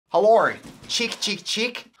Hello, cheek, cheek,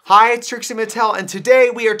 cheek. Hi, it's Trixie Mattel, and today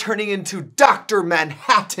we are turning into Dr.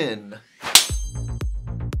 Manhattan.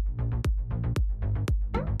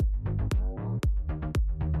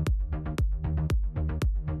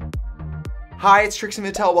 Hi, it's Trixie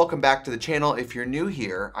Mattel. Welcome back to the channel. If you're new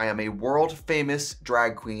here, I am a world-famous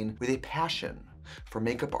drag queen with a passion for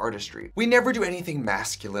makeup artistry. We never do anything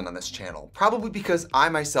masculine on this channel, probably because I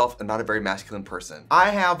myself am not a very masculine person. I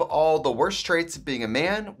have all the worst traits of being a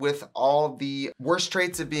man with all the worst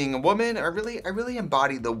traits of being a woman. I really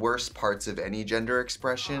embody the worst parts of any gender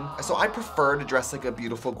expression. So I prefer to dress like a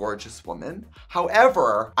beautiful, gorgeous woman.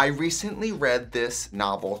 However, I recently read this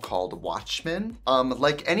novel called Watchmen.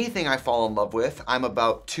 Like anything I fall in love with, I'm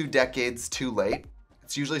about 2 decades too late.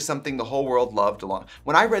 It's usually something the whole world loved along.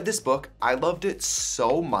 When I read this book, I loved it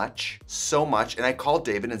so much, and I called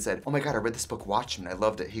David and said, oh my God, I read this book, Watchmen, I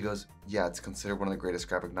loved it. He goes, yeah, it's considered one of the greatest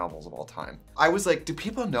graphic novels of all time. I was like, do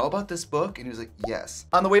people know about this book? And he was like, yes.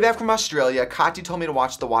 On the way back from Australia, Kati told me to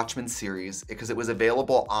watch the Watchmen series because it was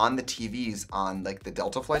available on the TVs on like the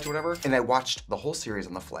Delta flight or whatever. And I watched the whole series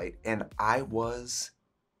on the flight and I was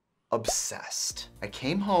obsessed. I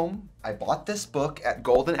came home, I bought this book at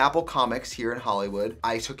Golden Apple Comics here in Hollywood.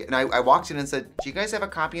 I took it and I walked in and said, do you guys have a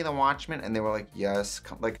copy of the Watchmen? And they were like, yes.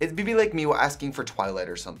 Like, it'd be like me asking for Twilight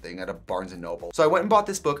or something at a Barnes & Noble. So I went and bought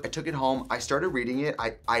this book, I took it home, I started reading it.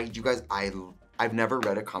 I've never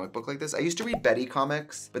read a comic book like this. I used to read Betty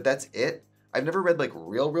comics, but that's it. I've never read like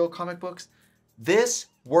real comic books. This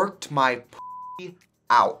worked my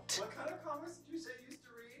out. What kind of comics did you say you used to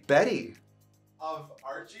read? Betty. Of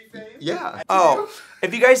Archie fame? Yeah. Oh,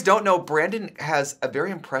 if you guys don't know, Brandon has a very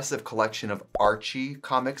impressive collection of Archie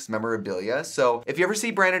comics memorabilia. So if you ever see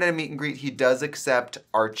Brandon at a meet and greet, he does accept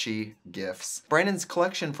Archie gifts. Brandon's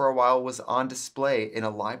collection for a while was on display in a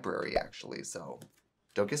library actually, so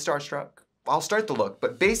don't get starstruck. I'll start the look,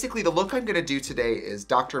 but basically the look I'm gonna do today is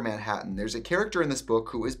Dr. Manhattan. There's a character in this book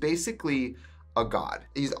who is basically a god.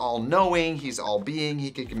 He's all-knowing, he's all-being, he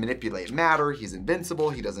can manipulate matter, he's invincible,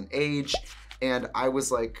 he doesn't age. And I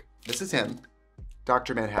was like, this is him,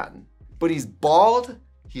 Dr. Manhattan. But he's bald,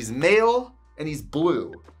 he's male, and he's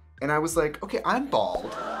blue. And I was like, okay, I'm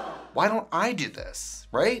bald. Why don't I do this,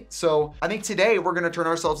 right? So I think today we're gonna turn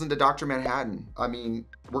ourselves into Dr. Manhattan. I mean,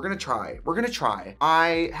 we're gonna try.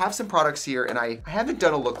 I have some products here and I haven't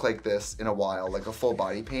done a look like this in a while, like a full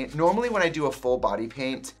body paint. Normally when I do a full body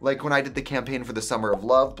paint, like when I did the campaign for the Summer of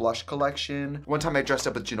Love blush collection, one time I dressed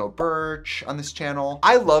up with Juno Birch on this channel.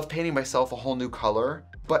 I love painting myself a whole new color,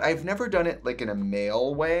 but I've never done it like in a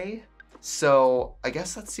male way. So I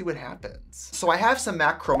guess let's see what happens. So I have some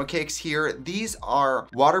MAC chroma cakes here. These are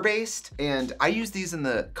water-based and I used these in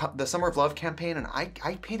the Summer of Love campaign and I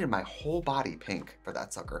painted my whole body pink for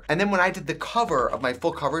that sucker. And then when I did the cover of my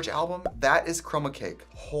full coverage album, that is chroma cake,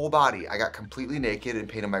 whole body. I got completely naked and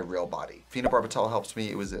painted my real body. Fina Barbital helped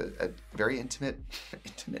me. It was a very intimate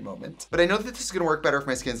moment. But I know that this is gonna work better if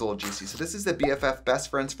my skin's a little juicy. So this is the BFF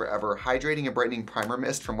Best Friends Forever Hydrating and Brightening Primer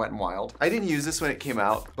Mist from Wet n Wild. I didn't use this when it came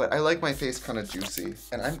out, but I like my face kind of juicy.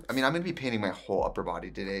 And I'm gonna be painting my whole upper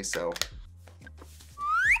body today, so.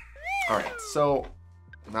 All right, so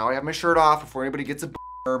now I have my shirt off before anybody gets a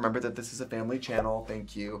remember that this is a family channel,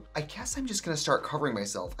 thank you. I guess I'm just gonna start covering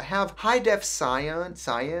myself. I have high def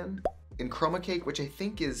cyan in chroma cake, which I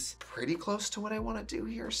think is pretty close to what I wanna do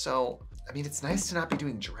here. So, I mean, it's nice to not be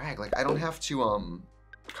doing drag. Like I don't have to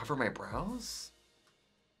cover my brows.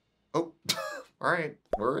 Oh, all right,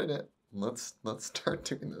 we're in it. Let's start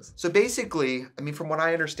doing this. So basically, I mean, from what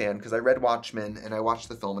I understand, because I read Watchmen and I watched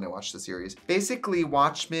the film and I watched the series, basically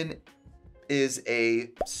Watchmen is a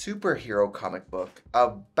superhero comic book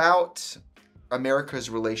about America's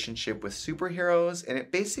relationship with superheroes. And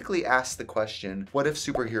it basically asks the question, what if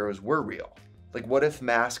superheroes were real? Like, what if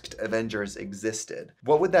masked Avengers existed?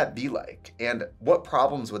 What would that be like? And what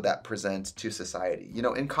problems would that present to society? You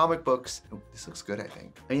know, in comic books, oh, this looks good, I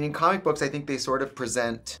think. I mean, in comic books, I think they sort of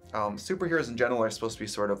present, superheroes in general are supposed to be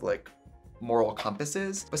sort of like moral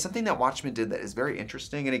compasses, but something that Watchmen did that is very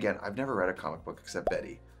interesting, and again, I've never read a comic book except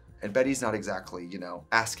Betty. And Betty's not exactly, you know,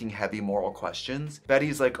 asking heavy moral questions.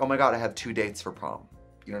 Betty's like, oh my God, I have 2 dates for prom.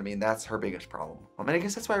 You know what I mean? That's her biggest problem. And I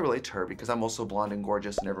guess that's why I relate to her, because I'm also blonde and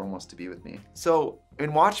gorgeous and everyone wants to be with me. So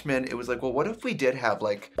in Watchmen, it was like, well, what if we did have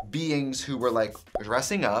like beings who were like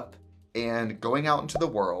dressing up and going out into the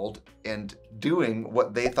world and doing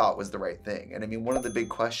what they thought was the right thing. And I mean, one of the big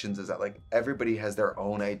questions is that like everybody has their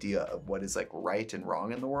own idea of what is like right and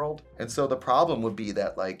wrong in the world. And so the problem would be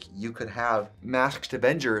that like you could have masked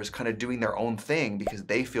Avengers kind of doing their own thing because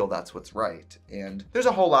they feel that's what's right. And there's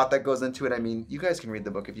a whole lot that goes into it. I mean, you guys can read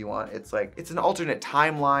the book if you want. It's like, it's an alternate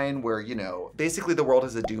timeline where, you know, basically the world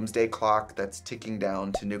has a doomsday clock that's ticking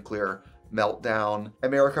down to nuclear meltdown.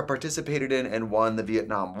 America participated in and won the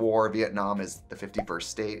Vietnam War. Vietnam is the 51st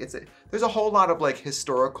state. There's a whole lot of like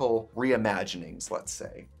historical reimaginings, let's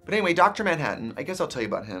say. But anyway, Dr. Manhattan, I guess I'll tell you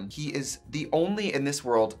about him. He is the only in this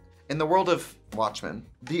world, in the world of Watchmen,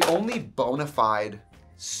 the only bona fide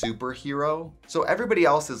superhero. So everybody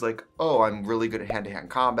else is like, oh, I'm really good at hand-to-hand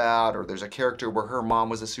combat, or there's a character where her mom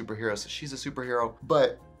was a superhero, so she's a superhero.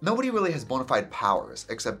 But nobody really has bona fide powers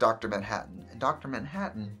except Dr. Manhattan. And Dr.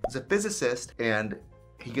 Manhattan is a physicist, and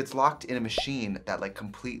he gets locked in a machine that like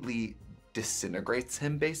completely disintegrates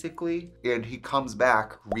him basically. And he comes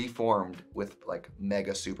back reformed with like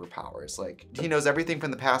mega superpowers. Like he knows everything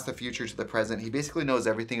from the past, the future to the present. He basically knows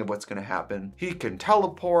everything of what's gonna happen. He can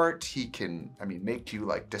teleport. He can, I mean, make you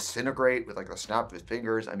like disintegrate with like the snap of his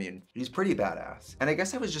fingers. I mean, he's pretty badass. And I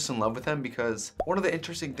guess I was just in love with him because one of the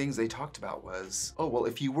interesting things they talked about was, oh, well,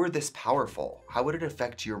 if you were this powerful, how would it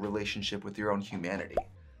affect your relationship with your own humanity?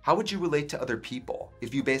 How would you relate to other people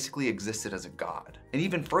if you basically existed as a god? And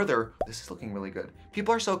even further, this is looking really good.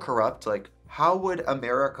 People are so corrupt, like how would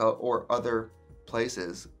America or other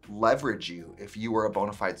places leverage you if you were a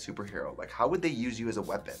bona fide superhero? Like how would they use you as a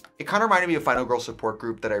weapon? It kind of reminded me of Final Girl Support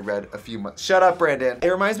Group that I read a few months. Shut up, Brandon. It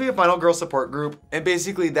reminds me of Final Girl Support Group. And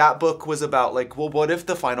basically that book was about like, well, what if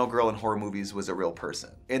the final girl in horror movies was a real person?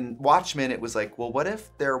 In Watchmen, it was like, well, what if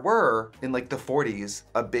there were in like the 40s,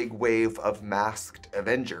 a big wave of masked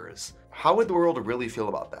Avengers? How would the world really feel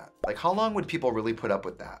about that? Like, how long would people really put up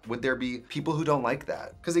with that? Would there be people who don't like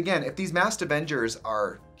that? Because again, if these masked Avengers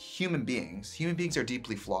are human beings are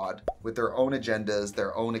deeply flawed with their own agendas,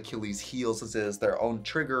 their own Achilles heels, their own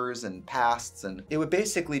triggers and pasts, and it would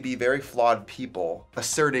basically be very flawed people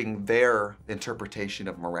asserting their interpretation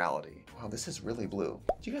of morality. Wow, this is really blue.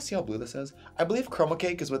 Do you guys see how blue this is? I believe chroma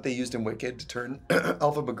cake is what they used in Wicked to turn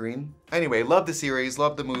Elphaba green. Anyway, love the series,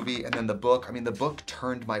 love the movie, and then the book. I mean, the book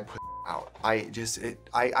turned my out.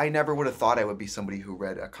 I never would have thought I would be somebody who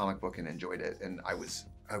read a comic book and enjoyed it, and I was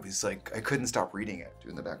like, I couldn't stop reading it.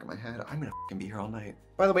 In the back of my head, I'm gonna be here all night.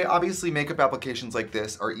 By the way, obviously makeup applications like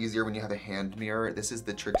this are easier when you have a hand mirror. This is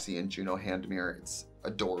the Trixie and Juno hand mirror. It's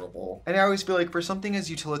adorable. And I always feel like for something as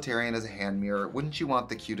utilitarian as a hand mirror, wouldn't you want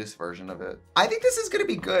the cutest version of it? I think this is gonna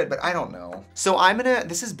be good, but I don't know. So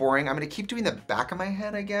this is boring. I'm gonna keep doing the back of my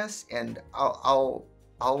head, I guess, and I'll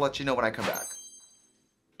let you know when I come back.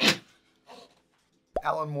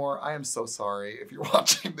 Alan Moore, I am so sorry if you're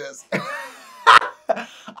watching this.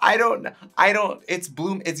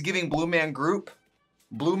 It's giving Blue Man Group.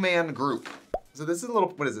 Blue Man Group. So this is a little,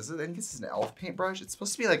 what is this? I think this is an elf paintbrush. It's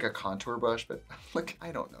supposed to be like a contour brush, but like,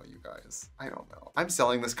 I don't know, you guys. I don't know. I'm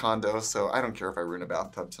selling this condo, so I don't care if I ruin a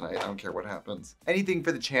bathtub tonight. I don't care what happens. Anything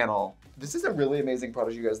for the channel. This is a really amazing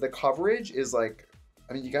product, you guys. The coverage is like,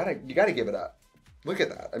 I mean, you gotta give it up. Look at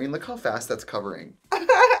that. I mean, look how fast that's covering.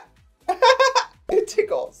 It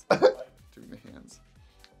tickles. Doing the hands.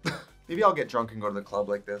 Maybe I'll get drunk and go to the club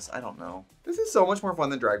like this. I don't know. This is so much more fun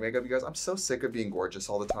than drag makeup, you guys. I'm so sick of being gorgeous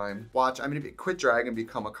all the time. Watch, I'm gonna quit drag and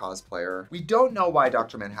become a cosplayer. We don't know why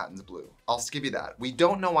Dr. Manhattan's blue. I'll give you that. We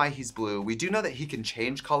don't know why he's blue. We do know that he can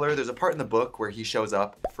change color. There's a part in the book where he shows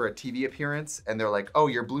up for a TV appearance and they're like, oh,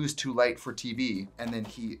 your blue's too light for TV. And then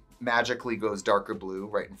he magically goes darker blue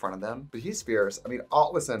right in front of them. But he's fierce. I mean,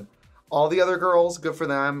 listen, all the other girls, good for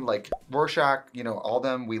them. Like Rorschach, you know, all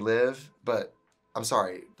them, we live. But I'm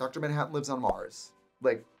sorry, Dr. Manhattan lives on Mars.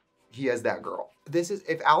 Like, he has that girl.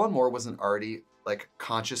 If Alan Moore wasn't already like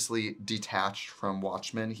consciously detached from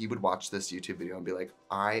Watchmen, he would watch this YouTube video and be like,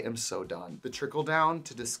 I am so done. The trickle down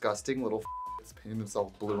to disgusting little painting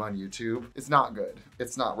themselves blue on YouTube. It's not good.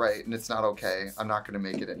 It's not right, and it's not okay. I'm not gonna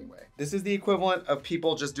make it anyway. This is the equivalent of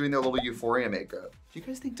people just doing their little Euphoria makeup. Do you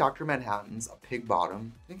guys think Dr. Manhattan's a pig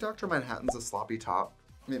bottom? I think Dr. Manhattan's a sloppy top.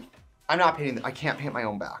 I mean, I'm not painting, I can't paint my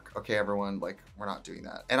own back. Okay, everyone, like, we're not doing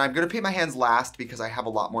that. And I'm gonna paint my hands last because I have a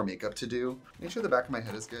lot more makeup to do. Make sure the back of my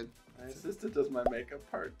head is good. My assistant does my makeup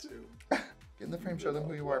part too. Get in the frame, show them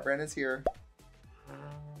who you are. Brandon's here.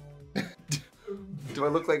 Do I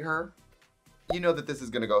look like her? You know that this is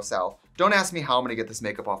gonna go south. Don't ask me how I'm gonna get this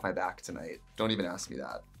makeup off my back tonight. Don't even ask me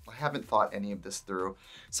that. I haven't thought any of this through.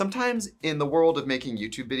 Sometimes in the world of making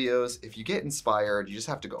YouTube videos, if you get inspired, you just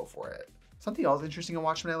have to go for it. Something else interesting in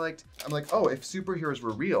Watchmen I liked, I'm like, oh, if superheroes were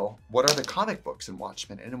real, what are the comic books in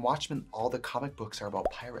Watchmen? And in Watchmen, all the comic books are about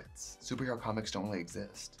pirates. Superhero comics don't really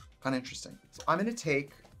exist. Kind of interesting. So I'm gonna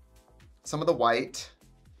take some of the white,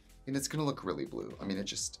 and it's gonna look really blue. I mean, it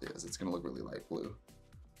just is. It's gonna look really light blue.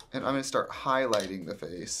 And I'm gonna start highlighting the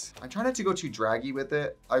face. I'm trying not to go too draggy with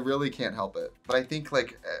it. I really can't help it. But I think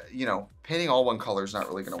like, you know, painting all one color is not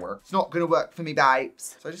really gonna work. It's not gonna work for me,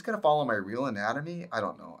 babes. So I just gotta follow my real anatomy. I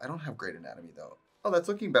don't know. I don't have great anatomy though. Oh, that's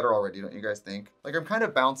looking better already, don't you guys think? Like I'm kind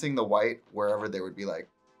of bouncing the white wherever there would be like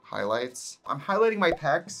highlights. I'm highlighting my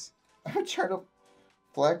pecs. I'm trying to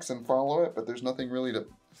flex and follow it, but there's nothing really to,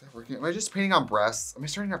 is that working? Am I just painting on breasts? Am I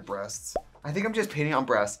starting at breasts? I think I'm just painting on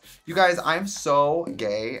breasts. You guys, I'm so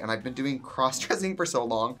gay and I've been doing cross-dressing for so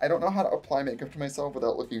long. I don't know how to apply makeup to myself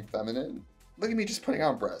without looking feminine. Look at me just putting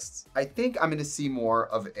on breasts. I think I'm gonna see more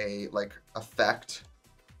of a like effect.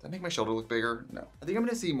 Does that make my shoulder look bigger? No. I think I'm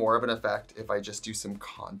gonna see more of an effect if I just do some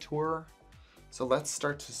contour. So let's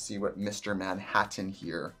start to see what Mr. Manhattan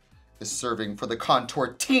here is serving for the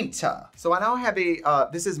contour tinta. So I now have a,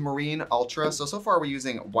 this is Marine Ultra. So far we're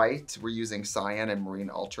using white, we're using cyan and Marine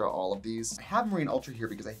Ultra, all of these. I have Marine Ultra here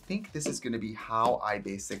because I think this is gonna be how I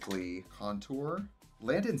basically contour.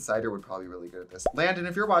 Landon Sider would probably be really good at this. Landon,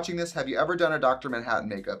 if you're watching this, have you ever done a Dr. Manhattan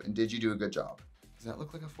makeup and did you do a good job? Does that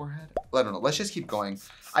look like a forehead? Well, I don't know, let's just keep going.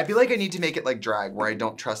 I feel like I need to make it like drag where I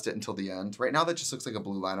don't trust it until the end. Right now that just looks like a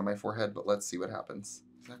blue line on my forehead, but let's see what happens.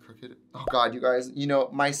 Is that crooked? Oh God, you guys, you know,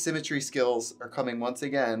 my symmetry skills are coming once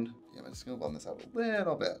again. Yeah, I'm just gonna blend this out a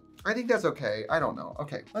little bit. I think that's okay. I don't know.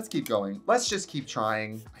 Okay, let's keep going. Let's just keep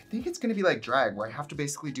trying. I think it's gonna be like drag where I have to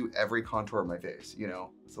basically do every contour of my face, you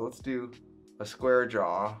know? So let's do a square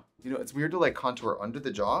jaw. You know, it's weird to like contour under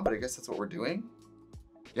the jaw, but I guess that's what we're doing.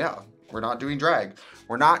 Yeah, we're not doing drag.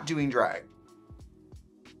 We're not doing drag.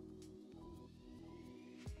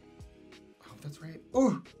 Oh, that's right.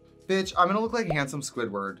 Ooh. Bitch, I'm gonna look like handsome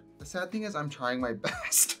Squidward. The sad thing is I'm trying my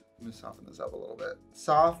best. I'm gonna soften this up a little bit.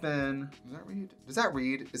 Soften. Does that read? Does that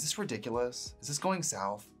read? Is this ridiculous? Is this going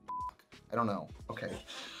south? I don't know. Okay.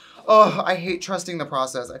 Oh, I hate trusting the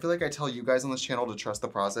process. I feel like I tell you guys on this channel to trust the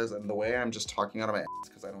process, and the way I'm just talking out of my ass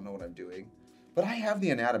because I don't know what I'm doing. But I have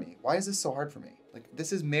the anatomy. Why is this so hard for me? Like,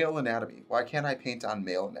 this is male anatomy. Why can't I paint on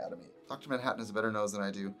male anatomy? Dr. Manhattan has a better nose than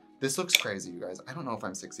I do. This looks crazy, you guys. I don't know if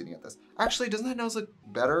I'm succeeding at this. Actually, doesn't that nose look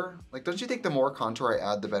better? Like, don't you think the more contour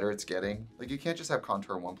I add, the better it's getting? Like, you can't just have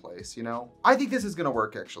contour in one place, you know? I think this is gonna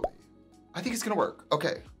work, actually. I think it's gonna work.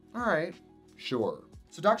 Okay, all right, sure.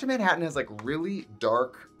 So Dr. Manhattan has like really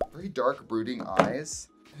dark, very dark brooding eyes.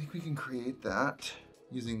 I think we can create that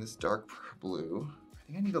using this dark blue. I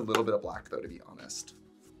think I need a little bit of black though, to be honest.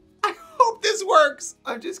 I hope this works.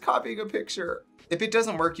 I'm just copying a picture. If it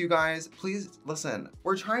doesn't work, you guys, please listen.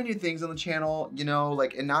 We're trying new things on the channel, you know,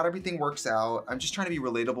 like, and not everything works out. I'm just trying to be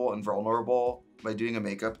relatable and vulnerable by doing a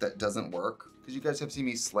makeup that doesn't work. Because you guys have seen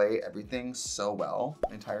me slay everything so well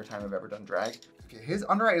the entire time I've ever done drag. Okay, his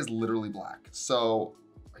under eye is literally black. So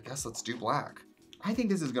I guess let's do black. I think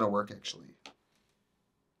this is gonna work actually.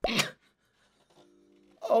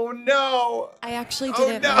 Oh no. I actually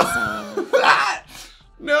did it myself.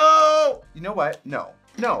 No. You know what? No.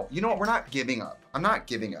 No, you know what? We're not giving up. I'm not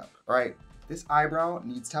giving up, all right? This eyebrow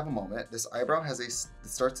needs to have a moment. This eyebrow has it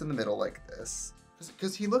starts in the middle like this.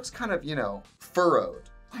 Because he looks kind of, you know, furrowed.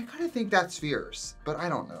 I kind of think that's fierce, but I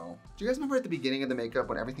don't know. Do you guys remember at the beginning of the makeup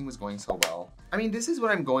when everything was going so well? I mean, this is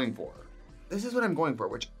what I'm going for. This is what I'm going for,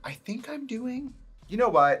 which I think I'm doing. You know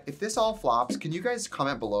what? If this all flops, can you guys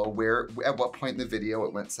comment below where, at what point in the video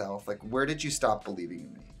it went south? Like, where did you stop believing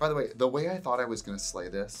in me? By the way I thought I was gonna slay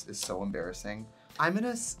this is so embarrassing. I'm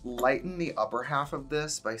gonna lighten the upper half of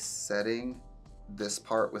this by setting this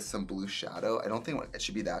part with some blue shadow. I don't think it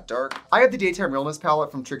should be that dark. I have the Daytime Realness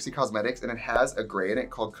palette from Trixie Cosmetics and it has a gray in it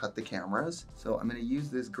called Cut the Cameras. So I'm gonna use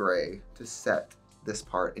this gray to set this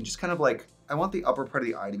part and just kind of like, I want the upper part of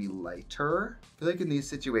the eye to be lighter. I feel like in these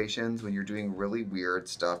situations when you're doing really weird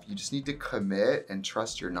stuff, you just need to commit and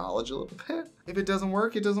trust your knowledge a little bit. If it doesn't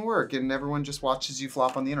work, it doesn't work and everyone just watches you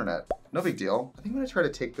flop on the internet. No big deal. I think I'm gonna try to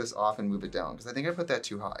take this off and move it down because I think I put that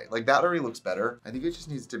too high. Like that already looks better. I think it just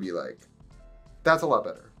needs to be like, that's a lot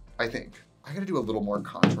better, I think. I gotta do a little more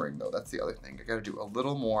contouring though, that's the other thing. I gotta do a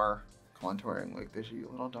little more contouring, like there should be a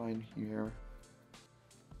little line here.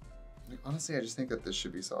 Like, honestly, I just think that this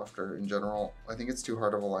should be softer in general. I think it's too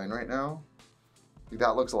hard of a line right now. Like,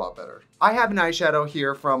 that looks a lot better. I have an eyeshadow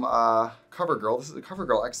here from CoverGirl. This is a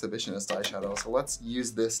CoverGirl Exhibitionist eyeshadow. So let's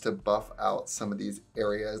use this to buff out some of these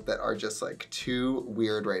areas that are just like too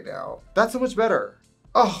weird right now. That's so much better.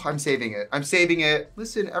 Oh, I'm saving it. I'm saving it.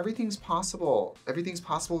 Listen, everything's possible. Everything's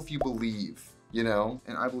possible if you believe. you know?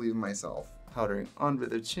 And I believe in myself. Powdering under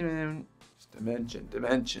the chin. Dimension,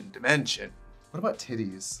 dimension, dimension. What about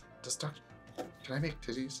titties? Can I make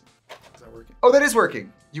titties? Is that working? Oh, that is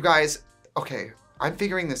working. You guys, okay, I'm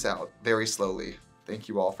figuring this out very slowly. Thank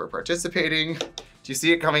you all for participating. Do you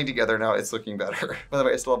see it coming together now? It's looking better. By the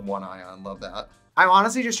way, I still have one eye on, love that. I'm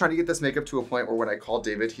honestly just trying to get this makeup to a point where when I call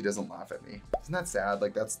David, he doesn't laugh at me. Isn't that sad?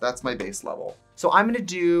 Like that's my base level. So I'm gonna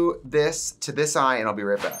do this to this eye and I'll be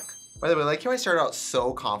right back. By the way, like how I started out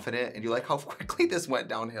so confident and you like how quickly this went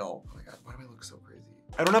downhill. Oh my God, why do I look so crazy?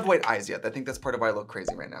 I don't have white eyes yet. I think that's part of why I look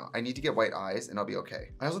crazy right now. I need to get white eyes and I'll be okay.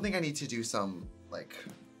 I also think I need to do some like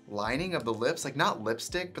lining of the lips, like not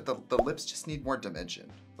lipstick, but the lips just need more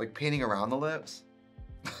dimension. Like painting around the lips.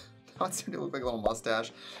 Now it's starting to look like a little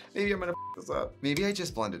mustache. Maybe I'm gonna f this up. Maybe I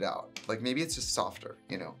just blend it out. Like maybe it's just softer,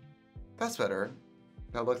 you know? That's better.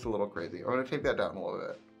 That looked a little crazy. I'm gonna take that down a little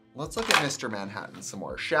bit. Let's look at Mr. Manhattan some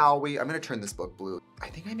more, shall we? I'm gonna turn this book blue. I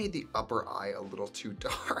think I made the upper eye a little too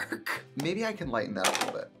dark. Maybe I can lighten that up a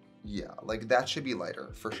little bit. Yeah, like that should be lighter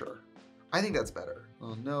for sure. I think that's better.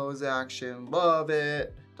 Little nose action, love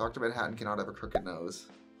it. Dr. Manhattan cannot have a crooked nose.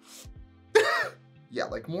 Yeah,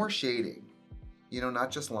 like more shading. You know,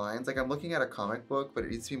 not just lines. Like I'm looking at a comic book, but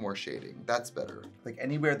it needs to be more shading. That's better. Like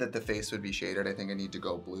anywhere that the face would be shaded, I think I need to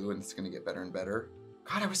go blue and it's gonna get better and better.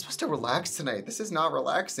 God, I was supposed to relax tonight. This is not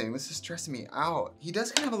relaxing. This is stressing me out. He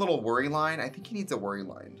does kind of have a little worry line. I think he needs a worry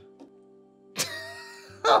line.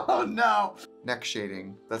 Oh no. Neck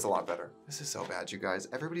shading, that's a lot better. This is so bad, you guys.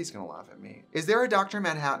 Everybody's gonna laugh at me. Is there a Dr.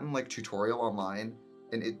 Manhattan like tutorial online?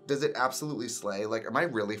 And does it absolutely slay? Like, am I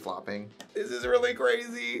really flopping? This is really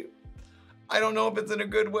crazy. I don't know if it's in a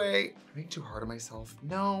good way. I'm being too hard on myself.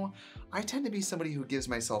 No, I tend to be somebody who gives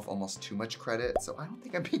myself almost too much credit, so I don't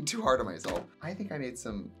think I'm being too hard on myself. I think I made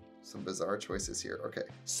some bizarre choices here. Okay,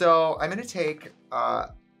 so I'm gonna take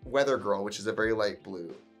Weather Girl, which is a very light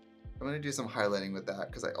blue. I'm gonna do some highlighting with that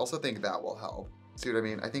because I also think that will help. See what I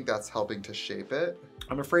mean? I think that's helping to shape it.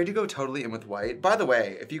 I'm afraid to go totally in with white. By the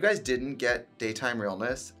way, if you guys didn't get Daytime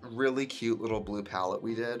Realness, really cute little blue palette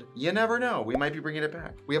we did. You never know, we might be bringing it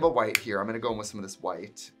back. We have a white here. I'm gonna go in with some of this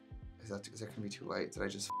white. Is that gonna be too light? Did I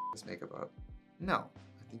just f this makeup up? No,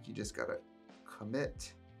 I think you just gotta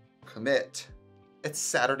commit. Commit. It's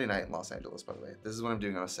Saturday night in Los Angeles, by the way. This is what I'm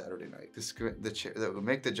doing on a Saturday night. That will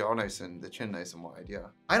make the jaw nice and the chin nice and wide, yeah.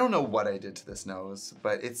 I don't know what I did to this nose,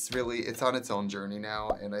 but it's on its own journey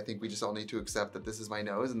now, and I think we just all need to accept that this is my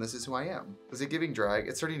nose and this is who I am. Is it giving drag?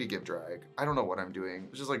 It's starting to give drag. I don't know what I'm doing.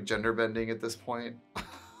 It's just like gender bending at this point.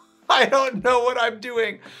 I don't know what I'm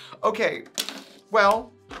doing. Okay,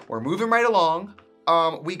 well, we're moving right along.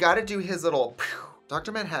 We gotta do his little,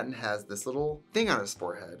 Dr. Manhattan has this little thing on his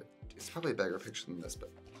forehead. It's probably a bigger picture than this, but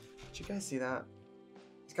did you guys see that?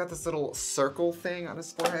 He's got this little circle thing on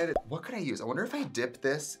his forehead. What could I use? I wonder if I dip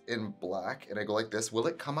this in black and I go like this, will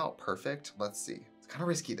it come out perfect? Let's see. It's kind of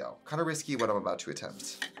risky though. Kind of risky what I'm about to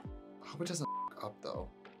attempt. I hope it doesn't up though.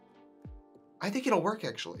 I think it'll work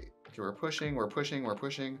actually. Okay, we're pushing, we're pushing, we're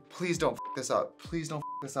pushing. Please don't f this up. Please don't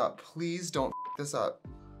f this up. Please don't f this up.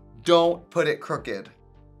 Don't put it crooked.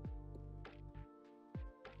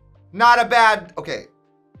 Not a bad, okay.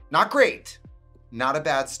 Not great, not a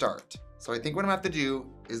bad start. So I think what I'm gonna have to do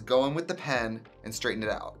is go in with the pen and straighten it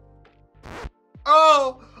out.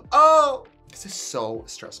 Oh! This is so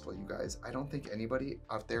stressful, you guys. I don't think anybody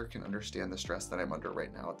out there can understand the stress that I'm under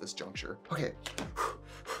right now at this juncture. Okay.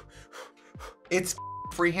 It's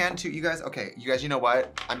freehand too, you guys. Okay, you guys, you know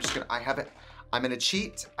what? I'm gonna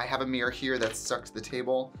cheat. I have a mirror here that's stuck to the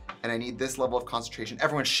table and I need this level of concentration.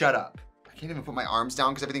 Everyone shut up. I can't even put my arms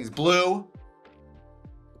down because everything's blue.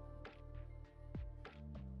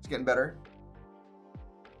 It's getting better.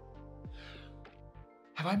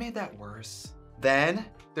 Have I made that worse? Then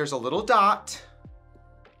there's a little dot.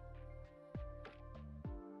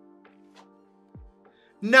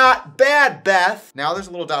 Not bad, Beth. Now there's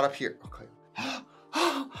a little dot up here. Okay.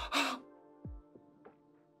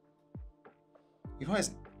 You know,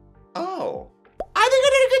 oh, I think I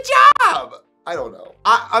did a good job. I don't know.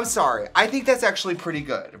 I'm sorry. I think that's actually pretty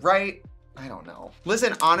good, right? I don't know.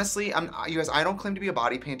 Listen, honestly, you guys, I don't claim to be a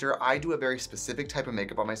body painter. I do a very specific type of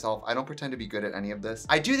makeup on myself. I don't pretend to be good at any of this.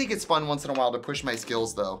 I do think it's fun once in a while to push my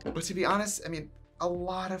skills though. But to be honest, I mean, a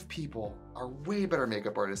lot of people are way better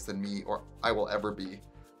makeup artists than me or I will ever be.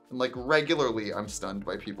 And like regularly, I'm stunned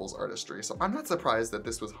by people's artistry. So I'm not surprised that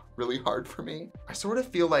this was really hard for me. I sort of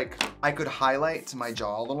feel like I could highlight my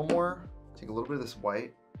jaw a little more. Take a little bit of this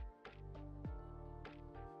white.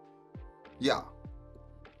 Yeah.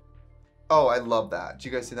 Oh, I love that. Do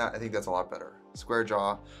you guys see that? I think that's a lot better. Square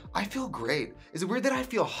jaw. I feel great. Is it weird that I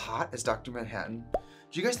feel hot as Dr. Manhattan?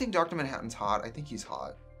 Do you guys think Dr. Manhattan's hot? I think he's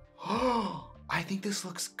hot. I think this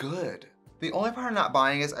looks good. The only part I'm not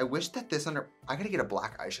buying is I wish that this I gotta get a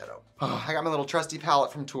black eyeshadow. I got my little trusty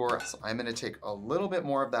palette from Tour, so I'm gonna take a little bit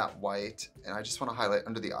more of that white, and I just wanna highlight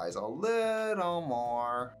under the eyes a little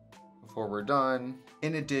more before we're done.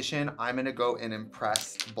 In addition, I'm gonna go in and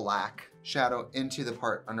press black shadow into the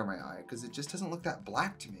part under my eye, because it just doesn't look that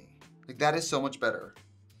black to me. Like, that is so much better.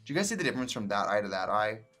 Do you guys see the difference from that eye to that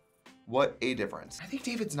eye? What a difference. I think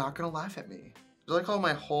David's not gonna laugh at me. I like how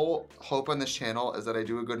my whole hope on this channel is that I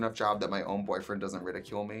do a good enough job that my own boyfriend doesn't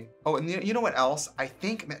ridicule me. Oh, and you know what else? I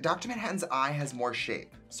think Dr. Manhattan's eye has more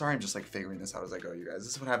shape. Sorry, I'm just like figuring this out as I go, you guys. This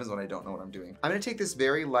is what happens when I don't know what I'm doing. I'm gonna take this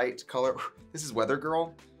very light color, this is Weather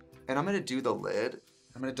Girl, and I'm gonna do the lid.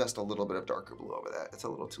 I'm gonna dust a little bit of darker blue over that. It's a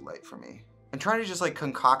little too light for me. I'm trying to just like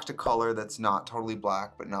concoct a color that's not totally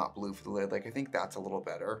black, but not blue for the lid. Like, I think that's a little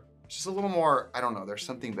better. Just a little more, I don't know, there's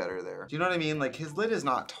something better there. Do you know what I mean? Like, his lid is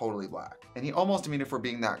not totally black. And he almost, I mean, if we're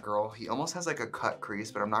being that girl, he almost has like a cut crease,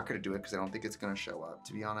 but I'm not gonna do it because I don't think it's gonna show up,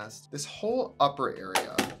 to be honest. This whole upper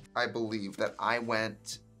area, I believe that I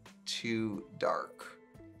went too dark.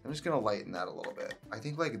 I'm just gonna lighten that a little bit. I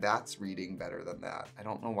think like that's reading better than that. I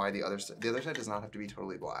don't know why the other side does not have to be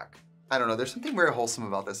totally black. I don't know, there's something very wholesome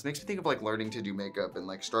about this. It makes me think of like learning to do makeup and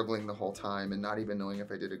like struggling the whole time and not even knowing if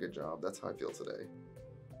I did a good job. That's how I feel today.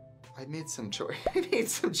 I made some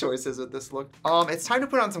choices with this look. It's time to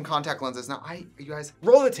put on some contact lenses. Now, you guys,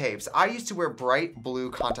 roll the tapes. I used to wear bright blue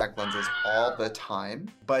contact lenses all the time,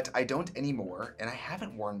 but I don't anymore. And I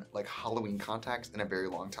haven't worn like Halloween contacts in a very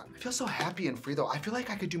long time. I feel so happy and free though. I feel like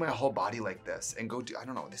I could do my whole body like this and go do, I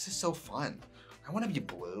don't know, this is so fun. I wanna be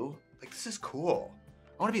blue. Like, this is cool.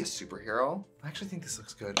 I wanna be a superhero. I actually think this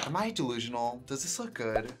looks good. Am I delusional? Does this look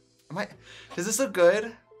good? Does this look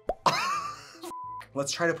good?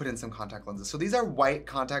 Let's try to put in some contact lenses. So these are white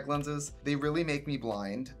contact lenses. They really make me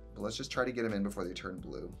blind, but let's just try to get them in before they turn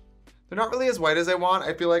blue. They're not really as white as I want.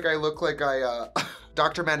 I feel like I look like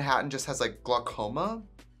Dr. Manhattan just has like glaucoma.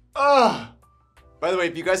 Ugh. By the way,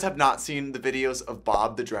 if you guys have not seen the videos of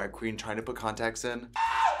Bob the drag queen trying to put contacts in.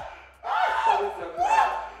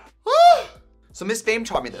 So Miss Fame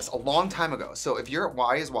taught me this a long time ago. So if your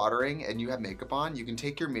eye is watering and you have makeup on, you can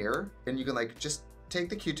take your mirror and you can like just take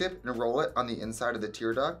the Q-tip and roll it on the inside of the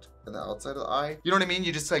tear duct and the outside of the eye. You know what I mean?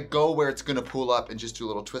 You just like go where it's gonna pull up and just do a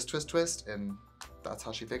little twist, twist, twist, and that's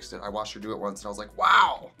how she fixed it. I watched her do it once and I was like,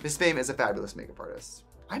 wow. Miss Fame is a fabulous makeup artist.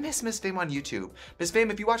 I miss Miss Fame on YouTube. Miss Fame,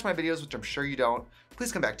 if you watch my videos, which I'm sure you don't,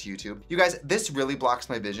 please come back to YouTube. You guys, this really blocks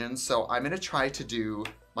my vision, so I'm gonna try to do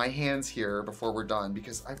my hands here before we're done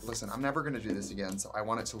because listen, I'm never gonna do this again, so I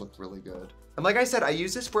want it to look really good. And like I said, I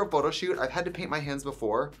use this for a photo shoot. I've had to paint my hands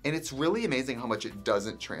before, and it's really amazing how much it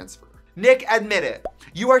doesn't transfer. Nick, admit it.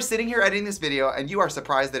 You are sitting here editing this video and you are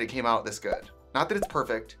surprised that it came out this good. Not that it's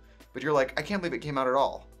perfect, but you're like, I can't believe it came out at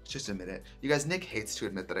all. Just admit it. You guys, Nick hates to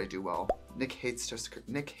admit that I do well. Nick hates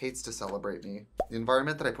to celebrate me. The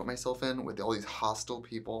environment that I put myself in with all these hostile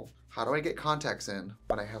people. How do I get contacts in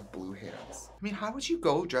when I have blue hands? I mean, how would you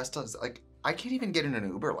go dressed as, like, I can't even get in an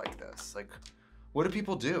Uber like this. Like, what do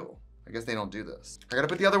people do? I guess they don't do this. I gotta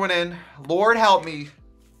put the other one in. Lord help me.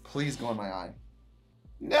 Please go in my eye.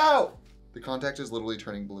 No! The contact is literally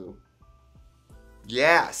turning blue.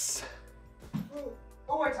 Yes.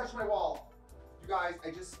 Oh, I touched my wall. You guys, I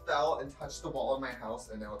just fell and touched the wall of my house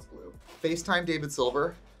and now it's blue. FaceTime David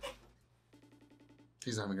Silver.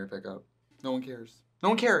 He's not even gonna pick up. No one cares. No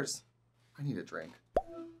one cares. I need a drink.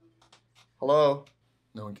 Hello?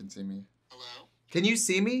 No one can see me. Hello? Can you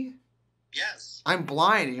see me? Yes. I'm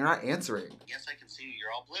blind and you're not answering. Yes, I can see you.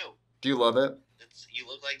 You're all blue. Do you love it? You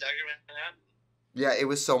look like Dr. Manhattan. Yeah, it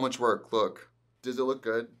was so much work. Look. Does it look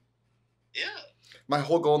good? Yeah. My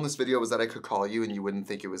whole goal in this video was that I could call you and you wouldn't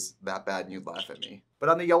think it was that bad and you'd laugh at me. But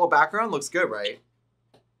on the yellow background, looks good, right?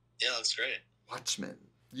 Yeah, looks great. Watchmen.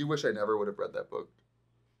 You wish I never would have read that book.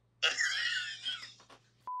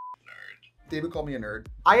 Nerd. David called me a nerd.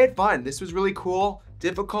 I had fun. This was really cool.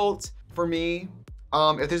 Difficult for me.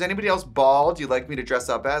 If there's anybody else bald you'd like me to dress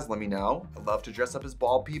up as, let me know. I love to dress up as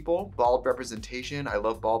bald people. Bald representation. I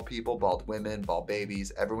love bald people, bald women, bald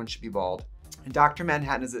babies. Everyone should be bald. And Dr.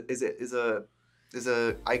 Manhattan is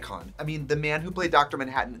a icon. I mean, the man who played Dr.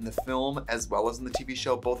 Manhattan in the film as well as in the TV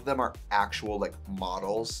show, both of them are actual like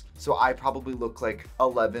models. So I probably look like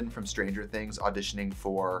 11 from Stranger Things auditioning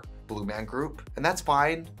for Blue Man Group. And that's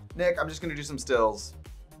fine. Nick, I'm just gonna do some stills.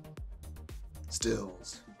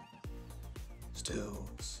 Stills.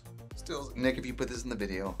 Stills. Stills. Nick, if you put this in the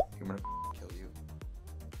video, I'm gonna kill you.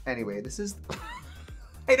 Anyway, this is,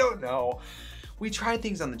 I don't know. we try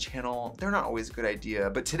things on the channel. They're not always a good idea,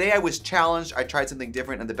 but today I was challenged. I tried something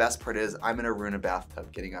different, and the best part is I'm gonna ruin a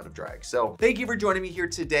bathtub getting out of drag. So thank you for joining me here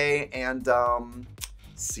today, and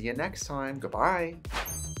see you next time. Goodbye.